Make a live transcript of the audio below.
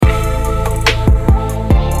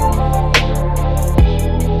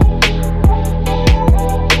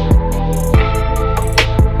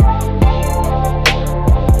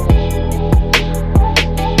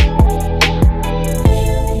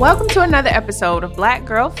another episode of Black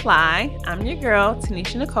Girl Fly. I'm your girl,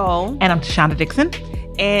 Tanisha Nicole. And I'm Tashonda Dixon.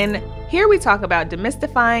 And here we talk about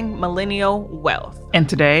demystifying millennial wealth. And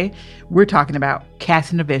today, we're talking about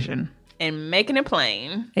casting a vision. And making it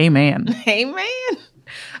plain. Amen. Amen.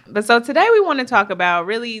 But so today we want to talk about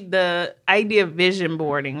really the idea of vision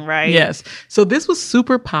boarding, right? Yes. So this was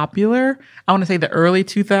super popular. I want to say the early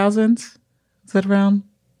 2000s. Is that around?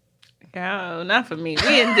 Oh, not for me.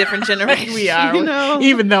 We in different generations. We are. You know?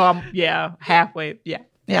 Even though I'm, halfway. Yeah,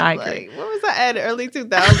 I agree. Like, what was I at? Early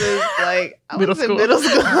 2000s? Like, I Middle was in school. middle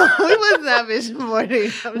school. We wasn't that vision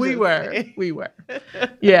boarding. We were.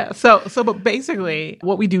 Yeah. So, but basically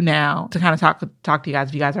what we do now to kind of talk to you guys,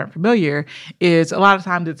 if you guys aren't familiar, is a lot of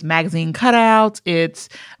times it's magazine cutouts, it's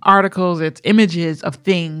articles, it's images of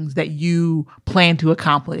things that you plan to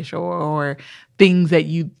accomplish or things that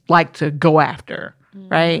you like to go after,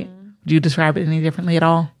 right? Do you describe it any differently at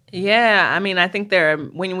all? Yeah, I mean, I think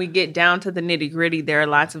when we get down to the nitty gritty, there are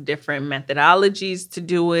lots of different methodologies to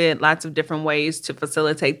do it, lots of different ways to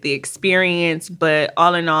facilitate the experience. But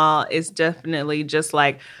all in all, it's definitely just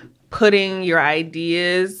like putting your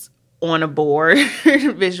ideas on a board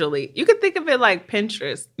visually. You could think of it like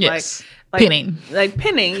Pinterest. Yes. Like pinning. Like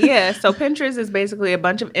pinning, yeah. So Pinterest is basically a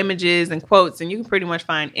bunch of images and quotes, and you can pretty much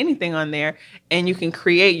find anything on there, and you can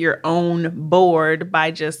create your own board by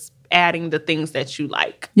just adding the things that you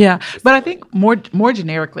like. Yeah. But I think more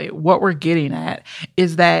generically, what we're getting at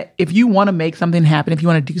is that if you want to make something happen, if you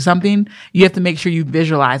want to do something, you have to make sure you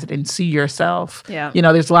visualize it and see yourself. Yeah. You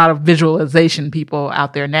know, there's a lot of visualization people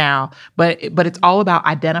out there now, but it's all about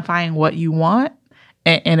identifying what you want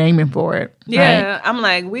and aiming for it. Yeah. Right? I'm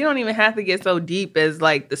like, we don't even have to get so deep as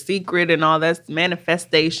like The Secret and all that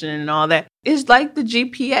manifestation and all that. It's like the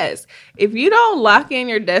GPS. If you don't lock in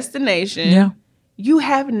your destination, you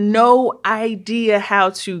have no idea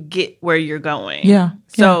how to get where you're going. Yeah.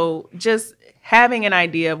 So just having an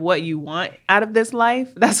idea of what you want out of this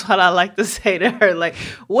life, that's what I like to say to her. Like,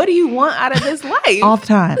 what do you want out of this life? All the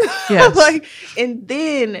time. Yes. And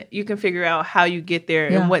then you can figure out how you get there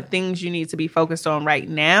and what things you need to be focused on right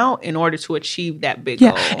now in order to achieve that big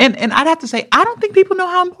goal. And I'd have to say, I don't think people know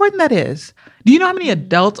how important that is. Do you know how many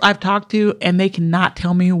adults I've talked to and they cannot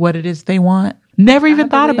tell me what it is they want? Never even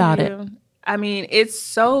thought about it. I mean, it's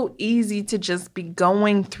so easy to just be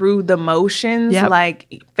going through the motions,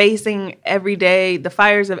 like facing every day, the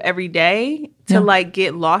fires of every day, to like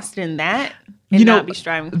get lost in that and not be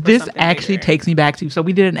striving for this something actually bigger. takes me back to, so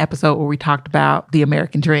we did an episode where we talked about the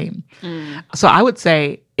American dream. So I would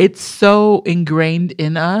say it's so ingrained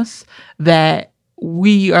in us that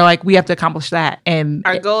we are like, we have to accomplish that. And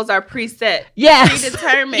our goals are preset. Yes.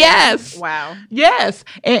 Predetermined. Yes. Wow. Yes.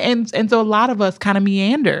 And so a lot of us kind of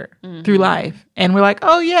meander through life. And we're like,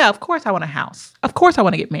 oh yeah, of course I want a house. Of course I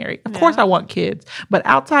want to get married. Of course I want kids. But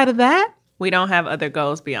outside of that, we don't have other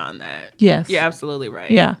goals beyond that. Yes. You're absolutely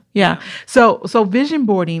right. Yeah. So vision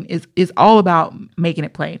boarding is all about making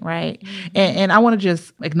it plain, right? And I want to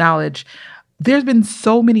just acknowledge there's been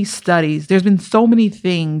so many studies, there's been so many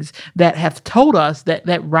things that have told us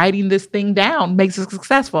that writing this thing down makes us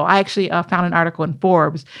successful. I actually found an article in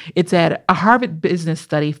Forbes. It said a Harvard business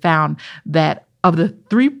study found that of the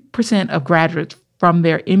 3% of graduates from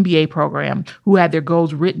their MBA program who had their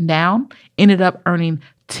goals written down ended up earning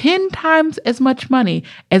 10 times as much money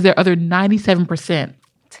as their other 97%.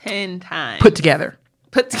 10 times. Put together.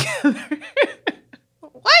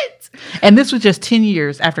 What? And this was just 10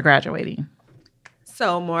 years after graduating.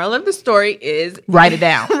 So moral of the story is write it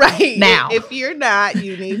down right now. If you're not,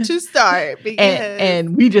 you need to start. Because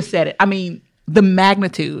and we just said it. I mean, the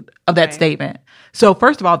magnitude of that statement. So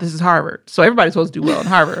first of all, this is Harvard. So everybody's supposed to do well in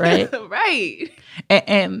Harvard, right? Right.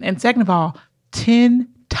 And second of all, 10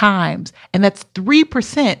 times. And that's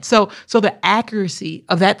 3%. So the accuracy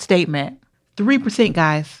of that statement, 3%,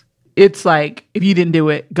 guys. It's like, if you didn't do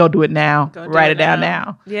it, go do it now. Write it down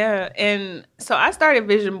now. Yeah. And so I started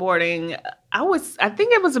vision boarding. I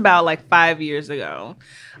think it was about like 5 years ago.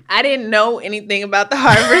 I didn't know anything about the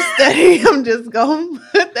Harvard study. I'm just going to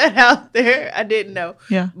put that out there. I didn't know.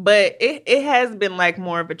 Yeah. But it has been like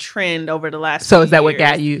more of a trend over the last So few is that years. what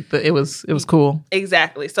got you? It was cool.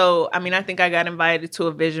 Exactly. So, I mean, I think I got invited to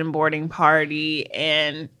a vision boarding party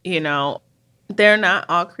and, they're not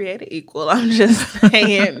all created equal. I'm just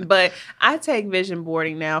saying. But I take vision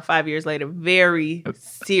boarding now, 5 years later, very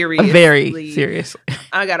seriously. Very seriously.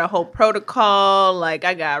 I got a whole protocol. Like,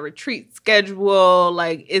 I got a retreat schedule.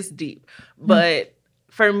 Like, it's deep. But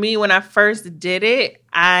for me, when I first did it,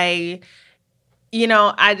 I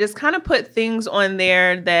just kind of put things on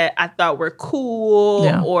there that I thought were cool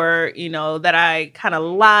or, that I kind of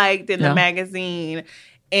liked in the magazine.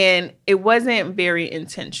 And it wasn't very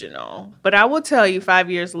intentional. But I will tell you, 5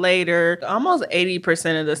 years later, almost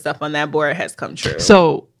 80% of the stuff on that board has come true.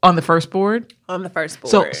 So on the first board? On the first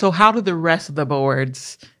board. So how do the rest of the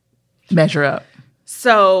boards measure up?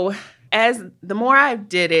 So as the more I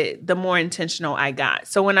did it, the more intentional I got.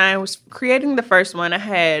 So when I was creating the first one, I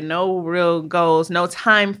had no real goals, no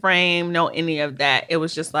time frame, no any of that. It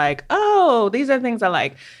was just like, oh, these are things I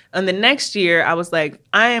like. And the next year, I was like,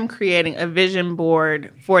 I am creating a vision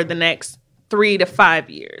board for the next 3 to 5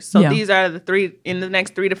 years. So these are in the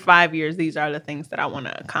next 3 to 5 years, these are the things that I want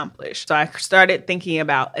to accomplish. So I started thinking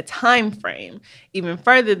about a time frame. Even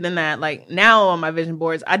further than that, like now on my vision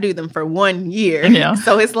boards, I do them for 1 year. Yeah.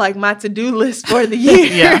 So it's like my to-do list for the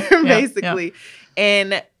year, basically. Yeah.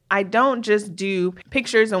 And I don't just do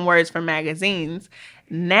pictures and words from magazines.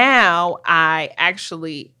 Now I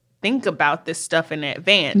actually think about this stuff in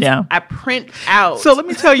advance. Yeah. I print out. So let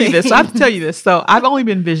me tell you this. So I have to tell you this. So I've only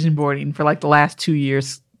been vision boarding for like the last 2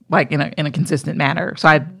 years, like in a consistent manner. So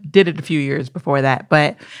I did it a few years before that,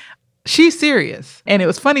 but she's serious. And it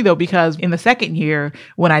was funny though, because in the second year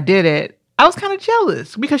when I did it, I was kind of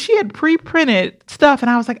jealous because she had pre-printed stuff.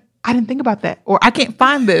 And I was like, I didn't think about that. Or I can't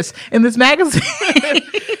find this in this magazine.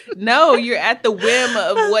 No, you're at the whim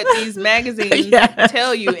of what these magazines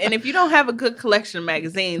tell you. And if you don't have a good collection of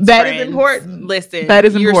magazines, that is important. Listen, that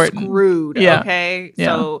is you're important. Screwed, okay? Yeah.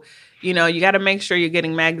 So, you got to make sure you're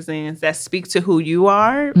getting magazines that speak to who you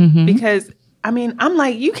are because, I mean, I'm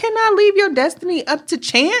like, you cannot leave your destiny up to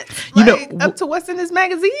chance, up to what's in this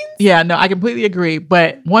magazine. Yeah, no, I completely agree.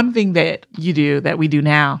 But one thing that we do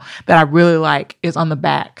now that I really like is on the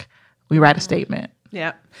back, we write a statement.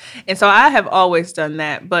 Yeah. And so I have always done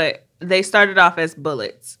that, but they started off as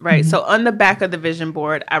bullets, right? So on the back of the vision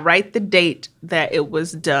board, I write the date that it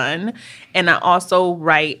was done. And I also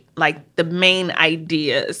write like the main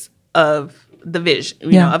ideas of the vision,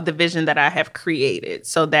 you know, of the vision that I have created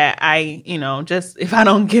so that I, just if I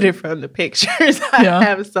don't get it from the pictures, I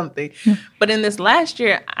have something. Yeah. But in this last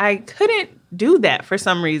year, I couldn't do that for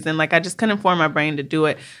some reason. Like I just couldn't form my brain to do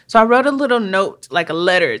it. So I wrote a little note, like a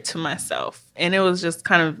letter to myself. And it was just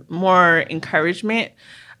kind of more encouragement.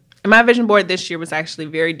 And my vision board this year was actually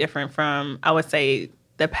very different from, I would say,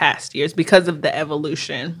 the past years because of the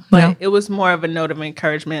evolution. But it was more of a note of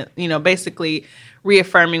encouragement, basically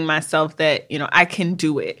reaffirming myself that, I can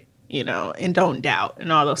do it, and don't doubt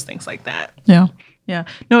and all those things like that. Yeah. Yeah.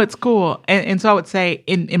 No, it's cool. And so I would say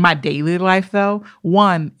in my daily life, though,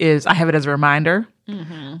 one is I have it as a reminder.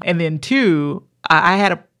 Mm-hmm. And then two, I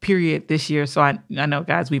had a period this year. So I know,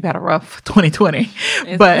 guys, we've had a rough 2020.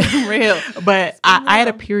 But real. But I had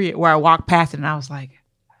a period where I walked past it and I was like,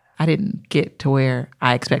 I didn't get to where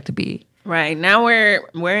I expect to be. Right. Now we're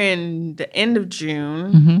in the end of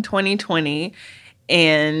June, 2020.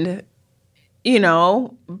 And,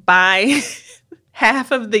 by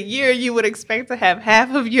half of the year, you would expect to have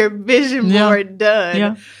half of your vision board done.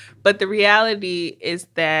 Yeah. But the reality is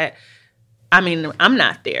that, I'm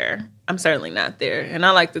not there. I'm certainly not there. And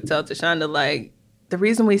I like to tell Tashonda, like, the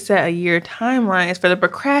reason we set a year timeline is for the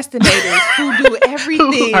procrastinators who do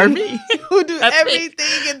everything. Who are me? Who do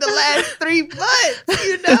everything in the last 3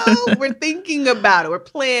 months, We're thinking about it. We're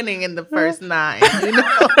planning in the first 9,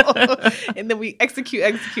 And then we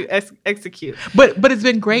execute. But it's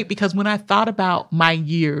been great because when I thought about my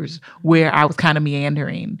years where I was kind of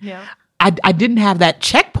meandering, I didn't have that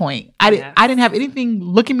checkpoint. I didn't have anything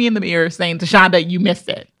looking me in the mirror saying, Tashonda, you missed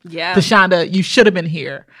it. Yeah. Tashonda, you should have been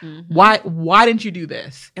here. Mm-hmm. Why didn't you do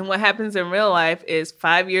this? And what happens in real life is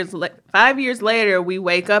 5 years later, we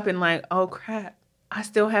wake up and like, oh crap, I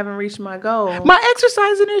still haven't reached my goal. My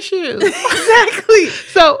exercising issues. Exactly.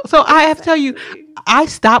 So I have to tell you, I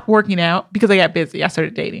stopped working out because I got busy. I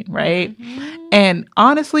started dating, right? Mm-hmm. And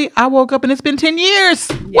honestly, I woke up and it's been 10 years.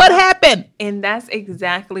 Yeah. What happened? And that's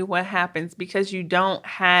exactly what happens because you don't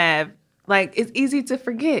have, like, it's easy to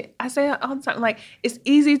forget. I say it all the time, like, it's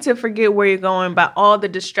easy to forget where you're going by all the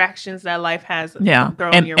distractions that life has thrown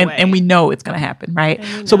your way. And we know it's going to happen, right?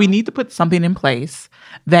 So we need to put something in place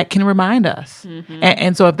that can remind us. Mm-hmm.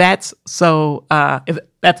 And so if that's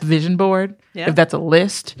a vision board, if that's a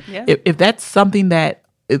list, if that's something that,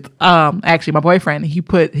 actually, my boyfriend, he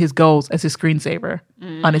put his goals as his screensaver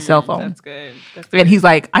on his cell phone. That's good. And he's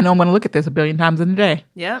like, I know I'm going to look at this 1 billion times in a day.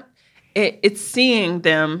 Yep. It's seeing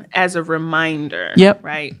them as a reminder. Yep.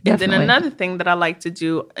 Right. Definitely. And then another thing that I like to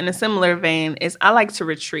do in a similar vein is I like to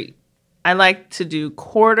retreat. I like to do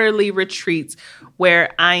quarterly retreats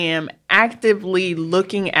where I am actively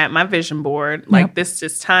looking at my vision board. Like this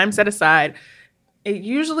is time set aside. It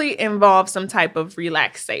usually involves some type of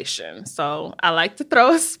relaxation. So I like to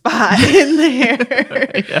throw a spot in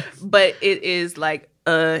there. Yes. But it is like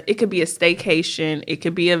it could be a staycation, it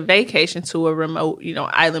could be a vacation to a remote,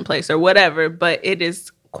 island place or whatever, but it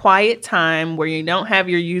is quiet time where you don't have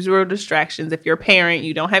your usual distractions. If you're a parent,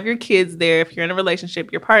 you don't have your kids there. If you're in a relationship,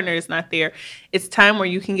 your partner is not there. It's time where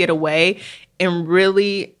you can get away and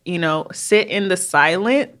really, sit in the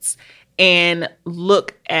silence and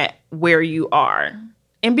look at where you are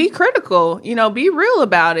and be critical, be real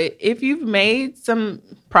about it. If you've made some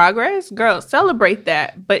progress, girl, celebrate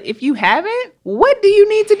that. But if you haven't, what do you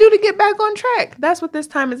need to do to get back on track? That's what this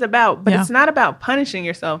time is about. But It's not about punishing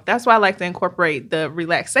yourself. That's why I like to incorporate the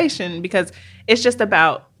relaxation, because it's just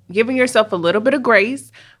about giving yourself a little bit of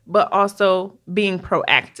grace, but also being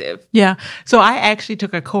proactive. Yeah. So I actually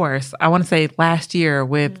took a course, I want to say last year,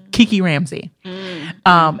 with Kiki Ramsey.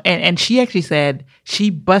 And she actually said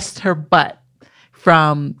she busts her butt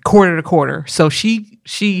from quarter to quarter. So she,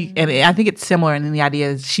 and I think it's similar. And then the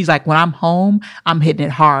idea is she's like, when I'm home, I'm hitting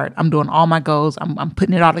it hard. I'm doing all my goals. I'm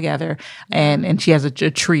putting it all together. And she has a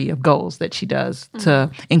tree of goals that she does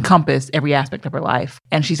to encompass every aspect of her life.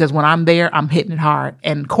 And she says, when I'm there, I'm hitting it hard.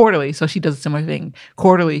 And quarterly, so she does a similar thing.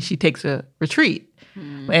 Quarterly, she takes a retreat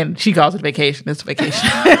and she calls it a vacation. It's a vacation.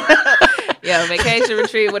 Yeah, vacation,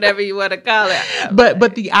 retreat, whatever you want to call it.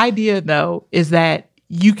 But the idea though, is that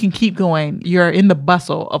you can keep going. You're in the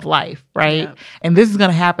bustle of life, right? Yeah. And this is going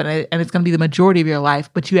to happen, and it's going to be the majority of your life,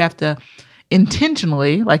 but you have to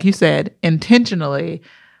intentionally, like you said,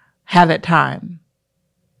 have that time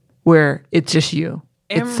where it's just you.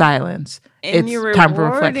 It's silence. And it's you're time for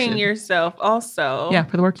rewarding reflection. yourself also. Yeah,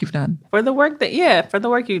 for the work you've done. For the work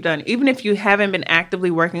you've done. Even if you haven't been actively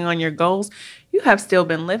working on your goals, you have still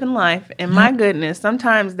been living life. And my goodness,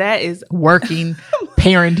 sometimes that is working,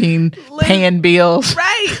 parenting, paying bills,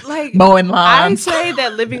 right? Like mowing lawns. I say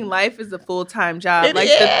that living life is a full-time job. It like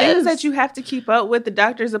is. The things that you have to keep up with, the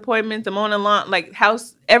doctor's appointments, the mowing the lawn, like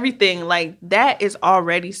house, everything, like that is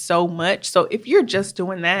already so much. So if you're just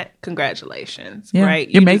doing that, congratulations, right?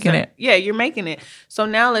 You're making it. Yeah, you're making it. So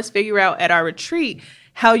now let's figure out at our retreat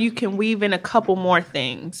how you can weave in a couple more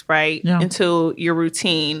things, right, into your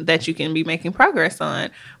routine that you can be making progress on.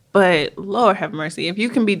 But Lord have mercy, if you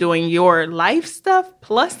can be doing your life stuff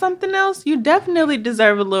plus something else, you definitely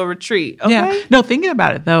deserve a little retreat. Okay? Yeah. No, thinking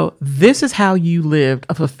about it though, this is how you lived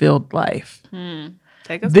a fulfilled life.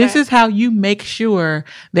 This is how you make sure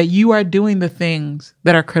that you are doing the things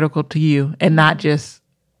that are critical to you and not just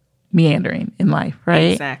meandering in life,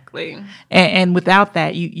 right? Exactly. And without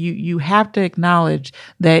that, you have to acknowledge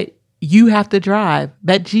that you have to drive.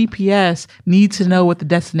 That GPS needs to know what the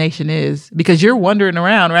destination is because you're wandering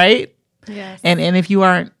around, right? Yes. And if you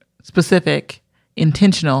aren't specific,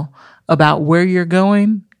 intentional about where you're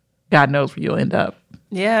going, God knows where you'll end up.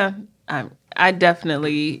 Yeah. I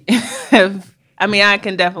definitely have. I mean, I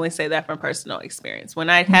can definitely say that from personal experience. When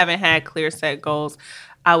I haven't had clear set goals,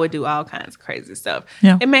 I would do all kinds of crazy stuff.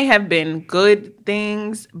 Yeah. It may have been good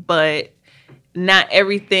things, but not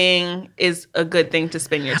everything is a good thing to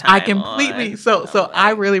spend your time I completely. on. So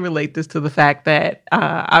I really relate this to the fact that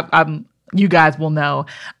I'm. You guys will know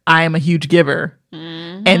I am a huge giver.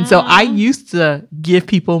 Mm-hmm. And so I used to give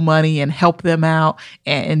people money and help them out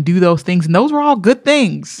and do those things. And those were all good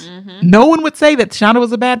things. Mm-hmm. No one would say that Tashonda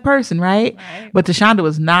was a bad person, right? But Tashonda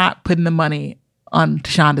was not putting the money on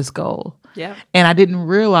Tashonda's goal. Yeah. And I didn't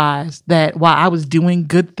realize that while I was doing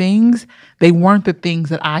good things, they weren't the things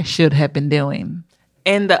that I should have been doing.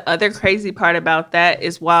 And the other crazy part about that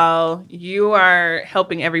is while you are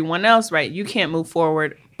helping everyone else, right, you can't move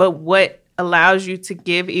forward. But what allows you to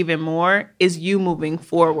give even more is you moving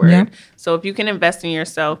forward. Yeah. So if you can invest in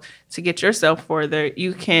yourself to get yourself further,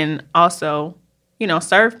 you can also,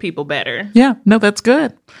 serve people better. Yeah, no, that's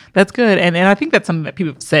good. That's good. And I think that's something that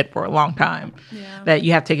people have said for a long time, that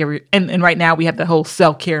you have to take and right now we have the whole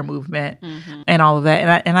self-care movement and all of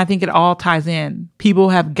that. And I think it all ties in. People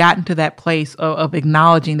have gotten to that place of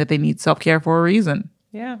acknowledging that they need self-care for a reason.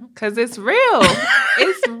 Yeah, because it's real.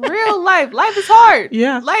 It's real life. Life is hard.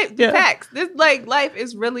 Yeah. Facts. Life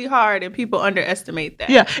is really hard and people underestimate that.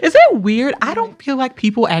 Yeah. Is that weird? I don't feel like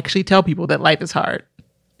people actually tell people that life is hard.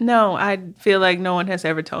 No, I feel like no one has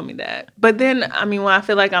ever told me that. But then, when I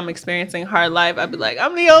feel like I'm experiencing hard life, I'd be like,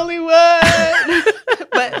 I'm the only one.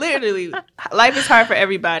 But literally, life is hard for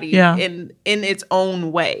everybody in its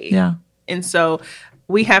own way. Yeah. And so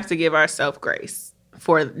we have to give ourselves grace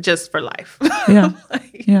for life.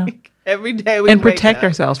 Yeah. Every day we and protect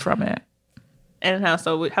ourselves from it. And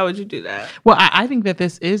how would you do that? Well, I think that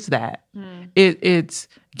this is that. It's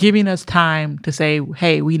giving us time to say,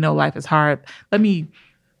 hey, we know life is hard. Let me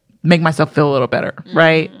make myself feel a little better,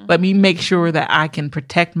 right? Let me make sure that I can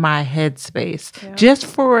protect my headspace just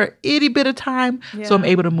for an itty bit of time so I'm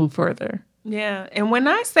able to move further. Yeah. And when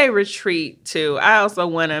I say retreat too, I also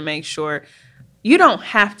want to make sure you don't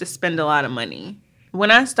have to spend a lot of money. When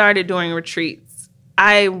I started doing retreats,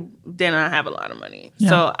 I did not have a lot of money. Yeah.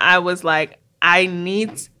 So I was like, I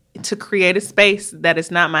need to create a space that is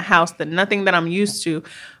not my house, that nothing that I'm used to,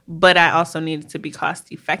 but I also need it to be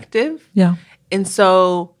cost effective. Yeah. And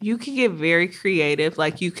so you can get very creative.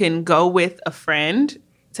 Like you can go with a friend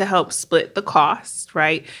to help split the cost,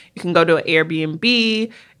 right? You can go to an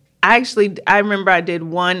Airbnb. I remember I did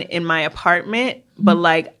one in my apartment, but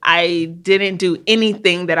like I didn't do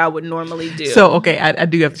anything that I would normally do. So, okay, I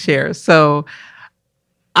do have to share. So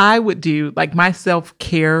I would do like my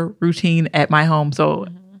self-care routine at my home. So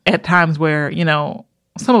at times where, you know,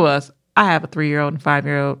 some of us, I have a 3-year-old and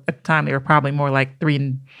 5-year-old. At the time, they were probably more like 3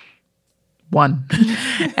 and 1.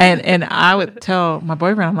 and I would tell my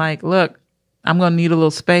boyfriend, I'm like, look, I'm going to need a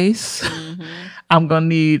little space. I'm going to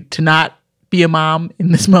need to not be a mom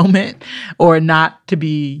in this moment, or not to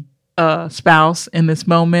be a spouse in this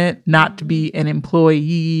moment, not to be an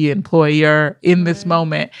employer in this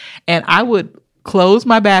moment. And I would close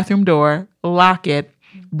my bathroom door, lock it,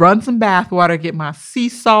 run some bath water, get my sea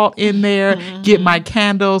salt in there, get my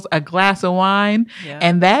candles, a glass of wine. Yeah.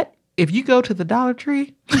 And that, if you go to the Dollar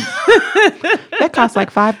Tree, that costs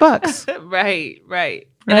like $5. Right.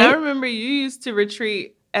 And I remember you used to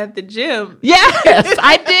retreat at the gym. Yes,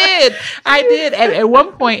 I did. At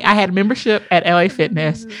one point, I had a membership at LA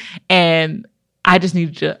Fitness, and I just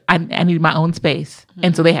needed I needed my own space.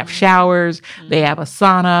 And so they have showers, they have a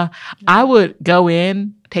sauna. I would go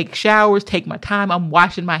in, take showers, take my time. I'm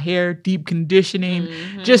washing my hair, deep conditioning,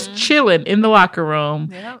 just chilling in the locker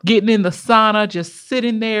room, getting in the sauna, just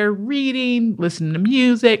sitting there, reading, listening to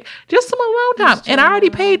music, just some alone time. And I already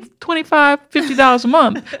paid $25, $50 a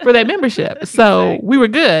month for that membership. So we were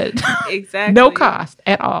good. Exactly. No cost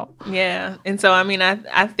at all. Yeah. And so, I mean,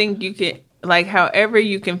 I think you can, like, however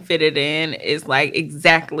you can fit it in is like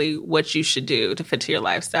exactly what you should do to fit to your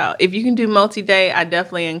lifestyle. If you can do multi-day, I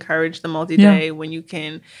definitely encourage the multi-day when you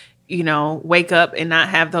can, you know, wake up and not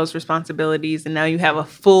have those responsibilities. And now you have a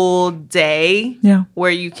full day where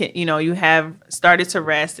you can, you know, you have started to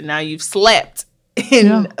rest and now you've slept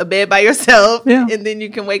in a bed by yourself. Yeah. And then you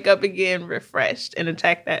can wake up again refreshed and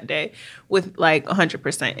attack that day with like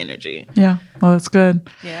 100% energy. Yeah. Well, that's good.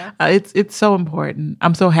 Yeah. It's so important.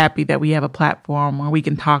 I'm so happy that we have a platform where we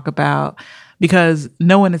can talk about, because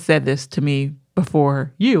no one has said this to me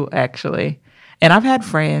before you, actually. And I've had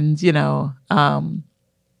friends, you know,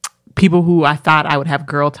 people who I thought I would have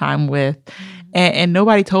girl time with, and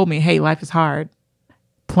nobody told me, hey, life is hard.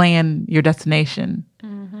 Plan your destination.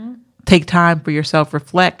 Take time for yourself,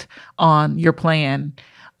 reflect on your plan,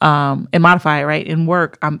 and modify it, right? In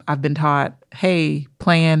work, I've been taught, hey,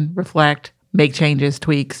 plan, reflect, make changes,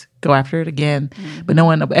 tweaks, go after it again. But no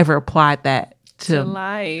one ever applied that to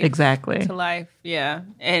life. Exactly. To life, yeah.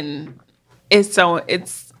 And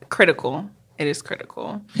it's critical. It is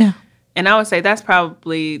critical. Yeah. And I would say that's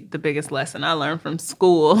probably the biggest lesson I learned from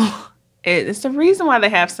school. It's the reason why they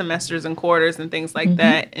have semesters and quarters and things like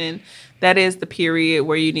that. And that is the period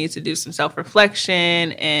where you need to do some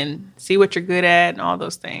self-reflection and see what you're good at and all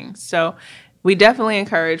those things. So we definitely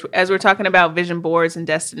encourage, as we're talking about vision boards and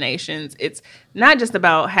destinations, it's not just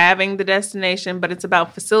about having the destination, but it's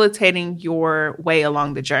about facilitating your way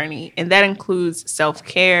along the journey. And that includes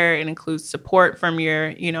self-care. It includes support from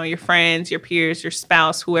your friends, your peers, your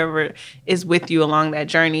spouse, whoever is with you along that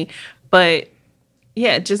journey. But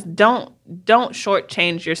yeah, just don't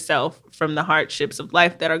shortchange yourself from the hardships of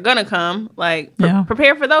life that are gonna come. Like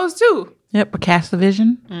prepare for those too. Yep, but cast the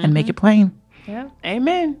vision and make it plain. Yeah,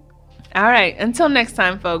 amen. All right, until next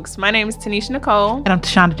time, folks. My name is Tanisha Nicole, and I'm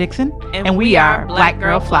Tashonda Dixon, and we are Black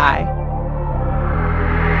Girl Fly.